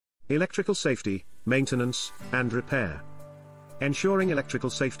Electrical safety, maintenance, and repair. Ensuring electrical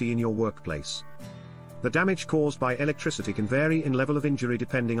safety in your workplace. The damage caused by electricity can vary in level of injury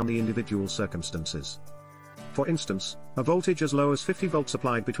depending on the individual circumstances. For instance, a voltage as low as 50 volts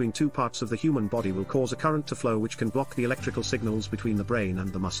applied between two parts of the human body will cause a current to flow which can block the electrical signals between the brain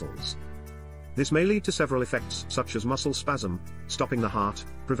and the muscles. This may lead to several effects such as muscle spasm, stopping the heart,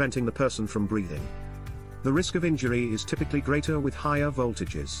 preventing the person from breathing. The risk of injury is typically greater with higher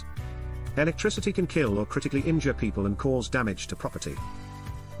voltages. Electricity can kill or critically injure people and cause damage to property.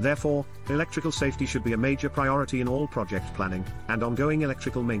 Therefore, electrical safety should be a major priority in all project planning and ongoing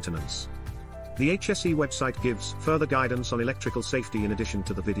electrical maintenance. The HSE website gives further guidance on electrical safety in addition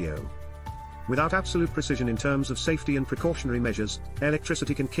to the video. Without absolute precision in terms of safety and precautionary measures,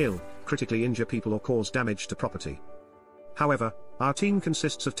 electricity can kill, critically injure people or cause damage to property. However, our team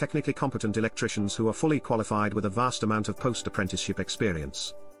consists of technically competent electricians who are fully qualified with a vast amount of post-apprenticeship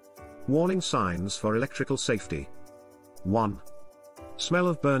experience. Warning signs for electrical safety. 1. Smell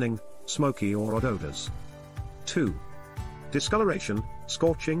of burning, smoky or odd odors. 2. Discoloration,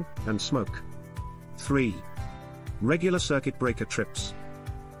 scorching, and smoke. 3. Regular circuit breaker trips.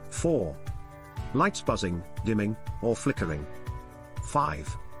 4. Lights buzzing, dimming, or flickering.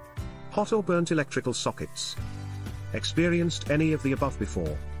 5. Hot or burnt electrical sockets. Experienced any of the above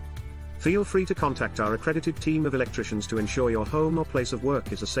before? Feel free to contact our accredited team of electricians to ensure your home or place of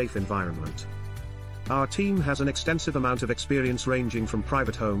work is a safe environment. Our team has an extensive amount of experience ranging from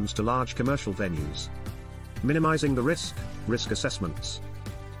private homes to large commercial venues. Minimizing the risk assessments.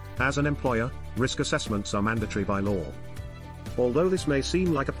 As an employer, risk assessments are mandatory by law. Although this may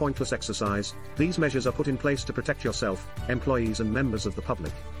seem like a pointless exercise, these measures are put in place to protect yourself, employees and members of the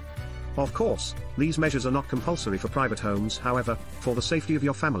public. Of course, these measures are not compulsory for private homes, however, for the safety of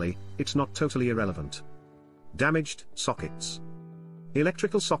your family, it's not totally irrelevant. Damaged sockets.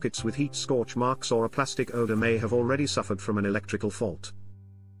 Electrical sockets with heat scorch marks or a plastic odor may have already suffered from an electrical fault.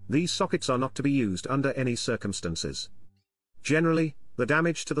 These sockets are not to be used under any circumstances. Generally, the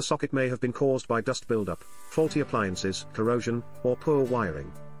damage to the socket may have been caused by dust buildup, faulty appliances, corrosion, or poor wiring.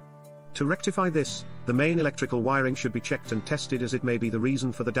 To rectify this, the main electrical wiring should be checked and tested as it may be the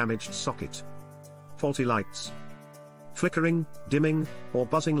reason for the damaged socket. Faulty lights. Flickering, dimming, or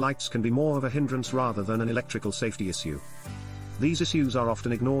buzzing lights can be more of a hindrance rather than an electrical safety issue. These issues are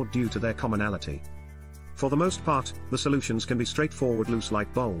often ignored due to their commonality. For the most part, the solutions can be straightforward loose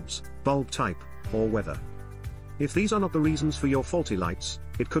light bulbs, bulb type, or weather. If these are not the reasons for your faulty lights,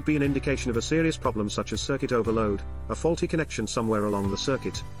 it could be an indication of a serious problem such as circuit overload, a faulty connection somewhere along the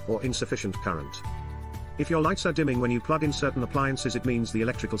circuit, or insufficient current. If your lights are dimming when you plug in certain appliances, it means the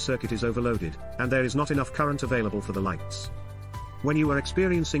electrical circuit is overloaded, and there is not enough current available for the lights. When you are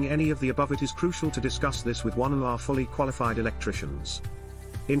experiencing any of the above, it is crucial to discuss this with one of our fully qualified electricians.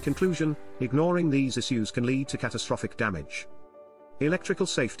 In conclusion, ignoring these issues can lead to catastrophic damage. Electrical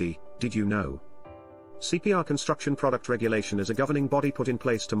safety, did you know? CPR Construction Product Regulation is a governing body put in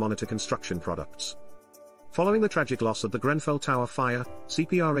place to monitor construction products. Following the tragic loss of the Grenfell Tower fire,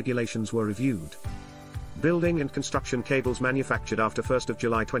 CPR regulations were reviewed. Building and construction cables manufactured after 1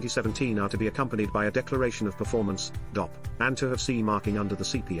 July 2017 are to be accompanied by a Declaration of Performance, DOP, and to have CE marking under the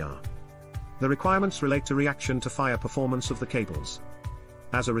CPR. The requirements relate to reaction to fire performance of the cables.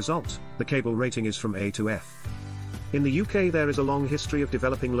 As a result, the cable rating is from A to F. In the UK there is a long history of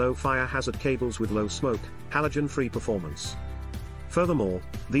developing low fire hazard cables with low smoke, halogen-free performance. Furthermore,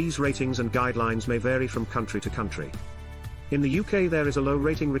 these ratings and guidelines may vary from country to country. In the UK there is a low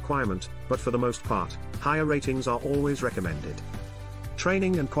rating requirement, but for the most part, higher ratings are always recommended.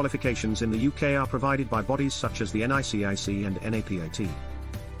 Training and qualifications in the UK are provided by bodies such as the NICIC and NAPAT.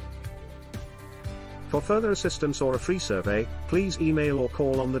 For further assistance or a free survey, please email or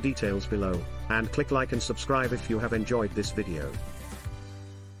call on the details below, and click like and subscribe if you have enjoyed this video.